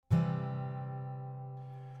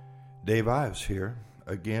Dave Ives here,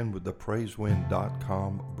 again with the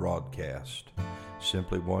PraiseWind.com broadcast.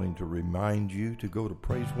 Simply wanting to remind you to go to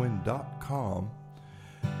PraiseWind.com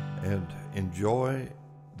and enjoy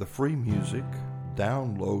the free music,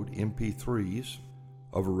 download MP3s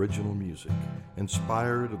of original music,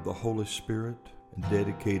 inspired of the Holy Spirit and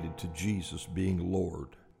dedicated to Jesus being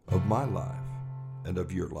Lord of my life and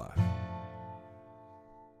of your life.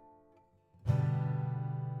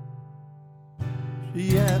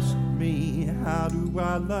 She asked me, how do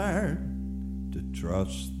I learn to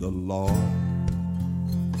trust the Lord?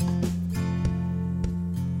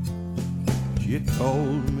 She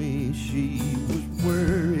told me she was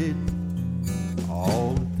worried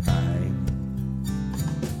all the time.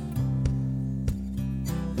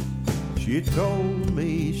 She told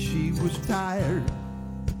me she was tired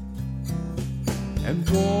and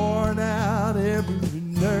worn out every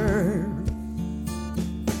nerve,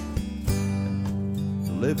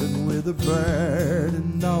 living with a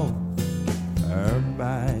burden on her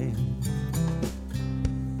mind.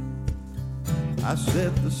 I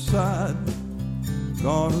said, the sun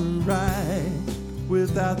gonna rise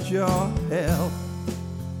without your help.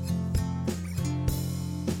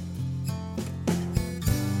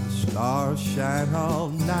 The stars shine all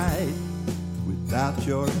night without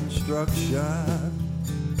your instruction.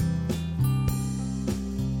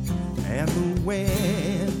 And the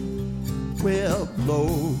wind will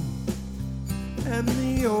blow, and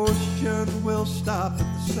the ocean will stop at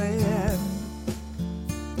the sand.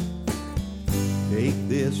 Take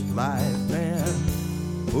this life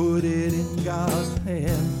and put it in God's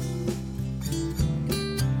hands.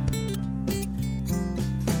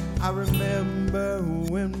 I remember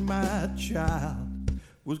when my child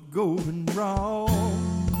was going wrong.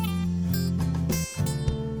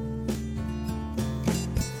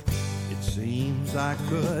 It seems I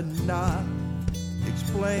could not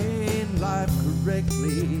explain life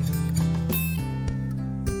correctly,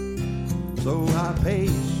 so I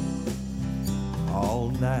paced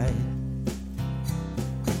all night,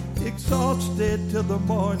 exhausted till the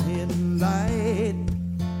morning light.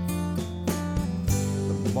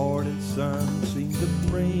 The morning sun seemed to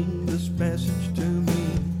bring this message to me: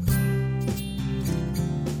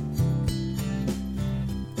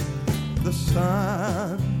 the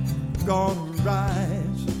sun gonna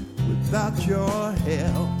rise without your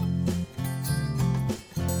help,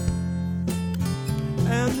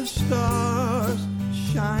 and the stars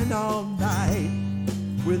shine all night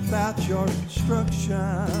without your instruction,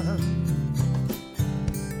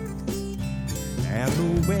 and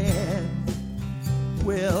the wind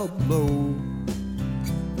will blow,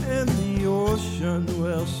 and the ocean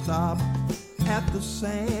will stop at the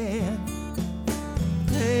sand.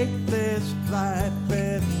 Take this life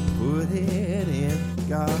and put it in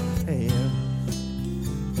God's hands.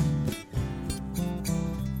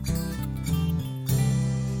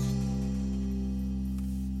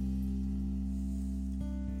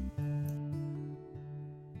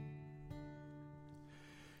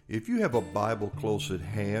 If you have a Bible close at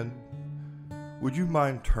hand, would you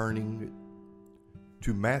mind turning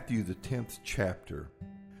to Matthew the 10th chapter?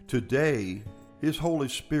 Today, His Holy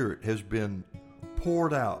Spirit has been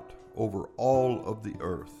poured out over all of the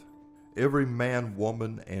earth. Every man,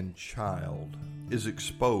 woman, and child is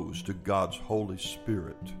exposed to God's Holy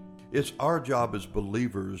Spirit. It's our job as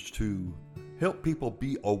believers to help people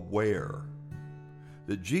be aware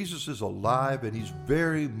that Jesus is alive and He's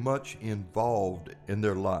very much involved in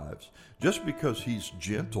their lives. Just because He's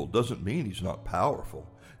gentle doesn't mean He's not powerful,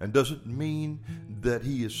 and doesn't mean that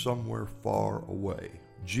He is somewhere far away.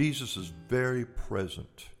 Jesus is very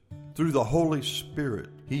present. Through the Holy Spirit,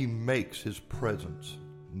 He makes His presence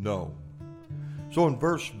known. So in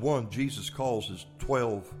verse 1, Jesus calls His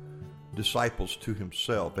 12 disciples to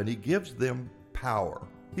Himself, and He gives them power.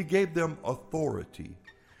 He gave them authority.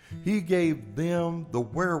 He gave them the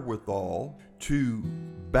wherewithal to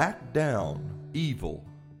back down evil,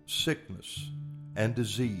 sickness, and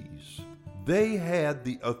disease. They had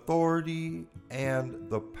the authority and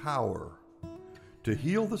the power to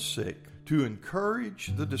heal the sick, to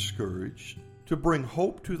encourage the discouraged, to bring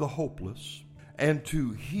hope to the hopeless, and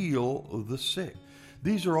to heal the sick.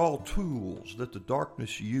 These are all tools that the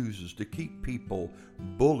darkness uses to keep people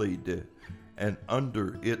bullied and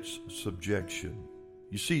under its subjection.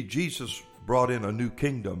 You see, Jesus brought in a new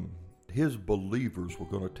kingdom. His believers were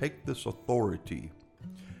going to take this authority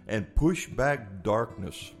and push back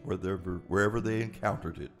darkness wherever they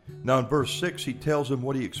encountered it. Now in verse 6, He tells them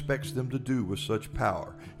what He expects them to do with such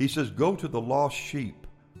power. He says, go to the lost sheep.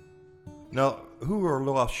 Now, who are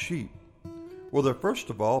lost sheep? Well, they're first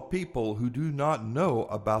of all people who do not know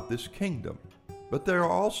about this kingdom. But there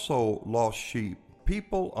are also lost sheep,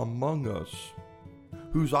 people among us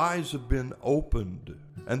whose eyes have been opened,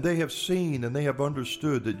 and they have seen and they have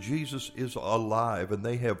understood that Jesus is alive, and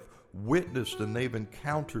they have witnessed and they've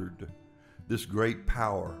encountered this great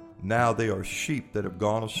power. Now they are sheep that have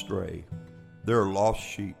gone astray. They're lost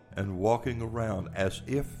sheep and walking around as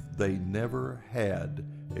if they never had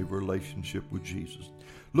a relationship with Jesus.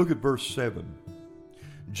 Look at verse 7.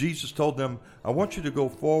 Jesus told them, I want you to go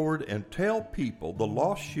forward and tell people, the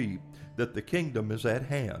lost sheep, that the kingdom is at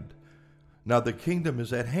hand. Now the kingdom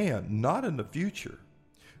is at hand, not in the future,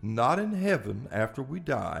 not in heaven after we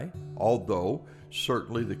die, although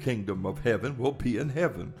certainly the kingdom of heaven will be in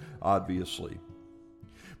heaven, obviously.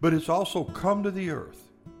 But it's also come to the earth.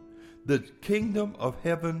 The kingdom of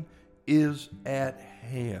heaven is at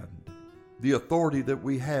hand. The authority that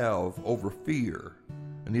we have over fear,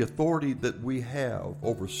 and the authority that we have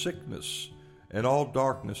over sickness and all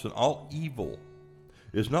darkness and all evil,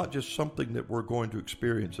 is not just something that we're going to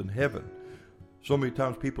experience in heaven. So many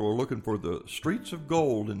times people are looking for the streets of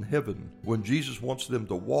gold in heaven when Jesus wants them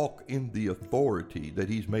to walk in the authority that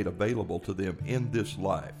he's made available to them in this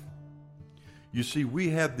life. You see, we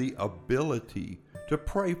have the ability to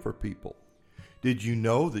pray for people. Did you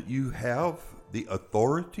know that you have the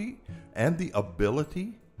authority and the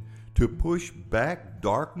ability to push back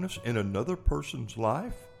darkness in another person's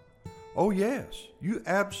life? Oh yes, you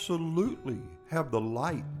absolutely have the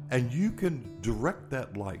light, and you can direct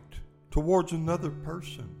that light towards another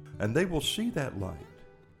person, and they will see that light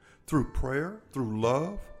through prayer, through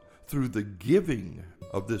love, through the giving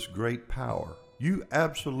of this great power. You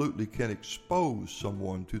absolutely can expose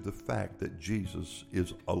someone to the fact that Jesus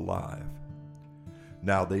is alive.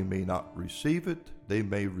 Now, they may not receive it, they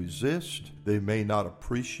may resist, they may not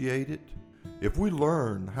appreciate it. If we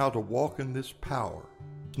learn how to walk in this power,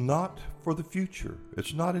 it's not for the future,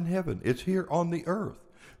 it's not in heaven, it's here on the earth.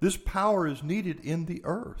 This power is needed in the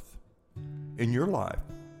earth, in your life,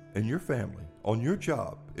 in your family, on your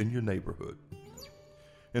job, in your neighborhood.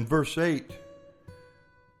 In verse 8,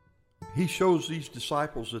 he shows these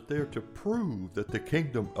disciples that they're to prove that the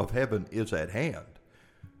kingdom of heaven is at hand.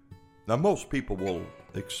 Now, most people will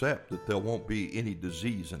accept that there won't be any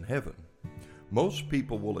disease in heaven. Most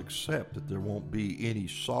people will accept that there won't be any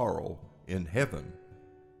sorrow in heaven.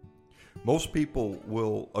 Most people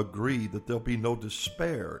will agree that there'll be no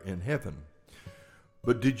despair in heaven.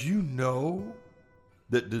 But did you know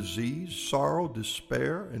that disease, sorrow,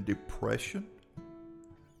 despair, and depression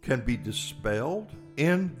can be dispelled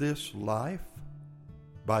in this life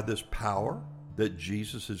by this power that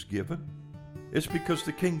Jesus has given? It's because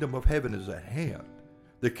the kingdom of heaven is at hand.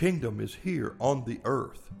 The kingdom is here on the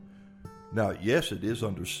earth. Now, yes, it is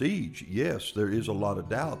under siege. Yes, there is a lot of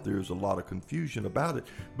doubt. There is a lot of confusion about it.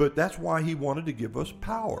 But that's why he wanted to give us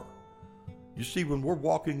power. You see, when we're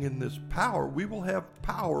walking in this power, we will have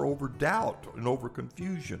power over doubt and over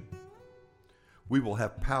confusion. We will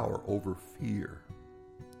have power over fear.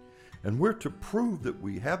 And we're to prove that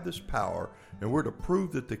we have this power, and we're to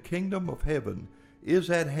prove that the kingdom of heaven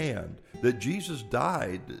is at hand, that Jesus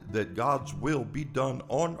died, that God's will be done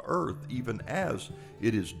on earth even as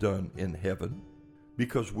it is done in heaven,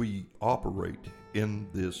 because we operate in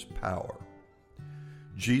this power.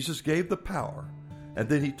 Jesus gave the power, and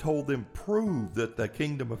then he told them, prove that the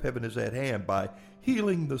kingdom of heaven is at hand by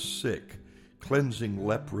healing the sick, cleansing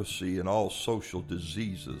leprosy and all social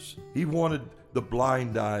diseases. He wanted the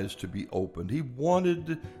blind eyes to be opened. He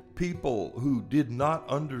wanted people who did not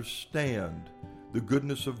understand the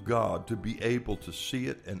goodness of God to be able to see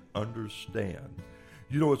it and understand.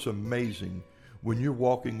 You know, it's amazing when you're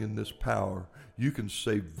walking in this power, you can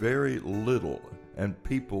say very little and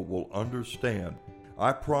people will understand.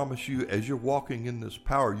 I promise you, as you're walking in this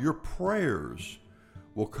power, your prayers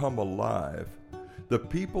will come alive. The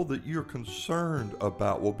people that you're concerned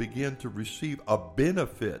about will begin to receive a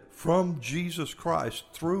benefit from Jesus Christ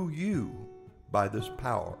through you by this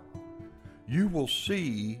power. You will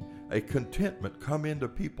see a contentment come into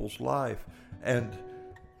people's life, and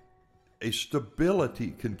a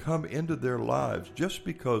stability can come into their lives just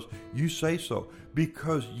because you say so.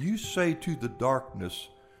 Because you say to the darkness,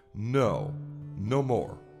 no, no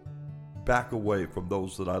more. Back away from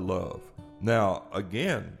those that I love. Now,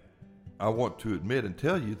 again, I want to admit and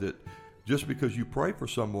tell you that just because you pray for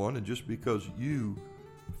someone and just because you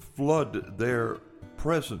flood their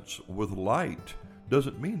presence with light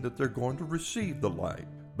doesn't mean that they're going to receive the light.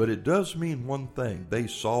 But it does mean one thing: they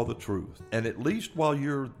saw the truth. And at least while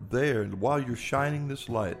you're there and while you're shining this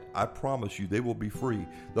light, I promise you they will be free.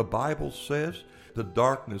 The Bible says the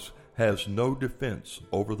darkness has no defense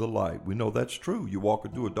over the light. We know that's true. You walk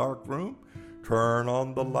into a dark room, turn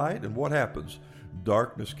on the light, and what happens?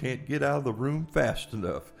 Darkness can't get out of the room fast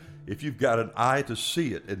enough. If you've got an eye to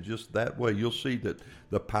see it, and just that way you'll see that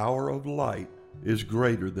the power of light is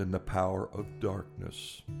greater than the power of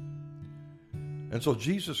darkness. And so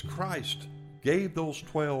Jesus Christ gave those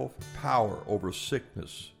 12 power over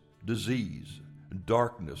sickness, disease,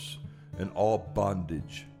 darkness, and all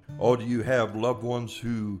bondage. Oh, do you have loved ones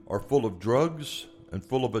who are full of drugs and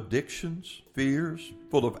full of addictions, fears,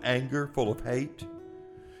 full of anger, full of hate?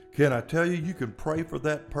 Can I tell you, you can pray for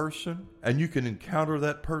that person and you can encounter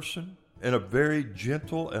that person in a very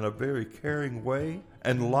gentle and a very caring way,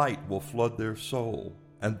 and light will flood their soul,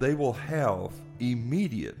 and they will have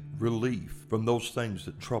immediate relief from those things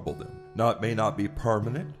that trouble them. Now, it may not be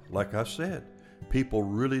permanent, like I said. People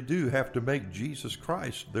really do have to make Jesus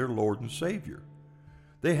Christ their Lord and Savior.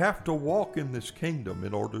 They have to walk in this kingdom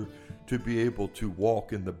in order to be able to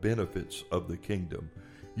walk in the benefits of the kingdom.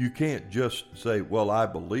 You can't just say, well, I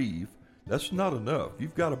believe. That's not enough.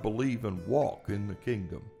 You've got to believe and walk in the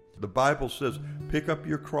kingdom. The Bible says, pick up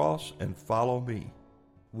your cross and follow me.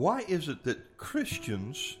 Why is it that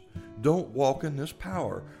Christians don't walk in this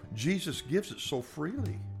power? Jesus gives it so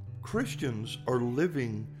freely. Christians are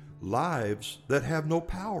living lives that have no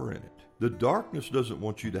power in it. The darkness doesn't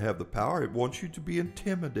want you to have the power. It wants you to be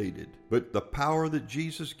intimidated. But the power that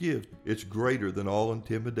Jesus gives, it's greater than all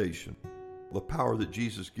intimidation. The power that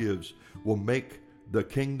Jesus gives will make the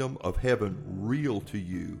kingdom of heaven real to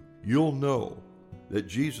you. You'll know that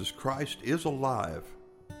Jesus Christ is alive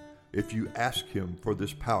if you ask him for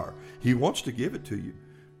this power. He wants to give it to you.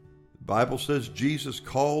 The Bible says Jesus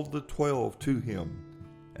called the 12 to him,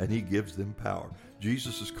 and he gives them power.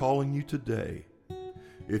 Jesus is calling you today.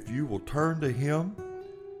 If you will turn to him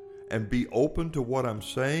and be open to what I'm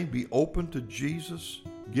saying, be open to Jesus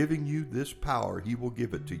giving you this power, he will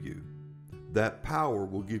give it to you. That power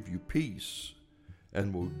will give you peace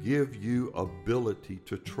and will give you ability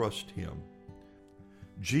to trust him.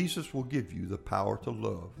 Jesus will give you the power to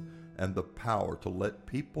love and the power to let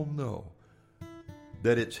people know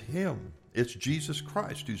that it's him, it's Jesus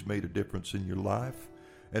Christ who's made a difference in your life,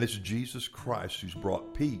 and it's Jesus Christ who's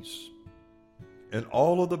brought peace and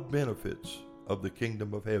all of the benefits of the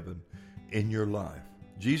kingdom of heaven in your life.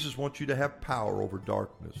 Jesus wants you to have power over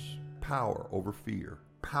darkness, power over fear,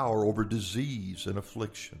 power over disease and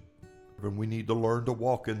affliction. And we need to learn to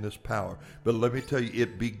walk in this power. But let me tell you,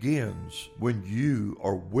 it begins when you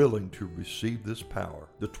are willing to receive this power.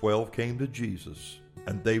 The 12 came to Jesus,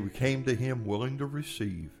 and they came to him willing to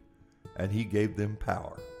receive, and he gave them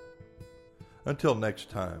power. Until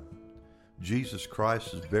next time, Jesus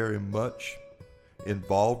Christ is very much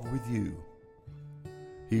involved with you.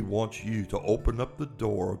 He wants you to open up the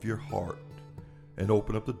door of your heart and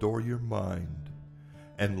open up the door of your mind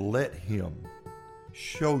and let him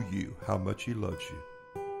show you how much he loves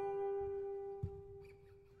you.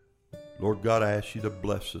 Lord God, I ask you to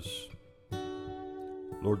bless us.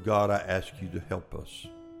 Lord God, I ask you to help us.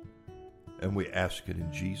 And we ask it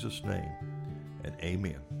in Jesus' name, and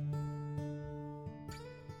amen.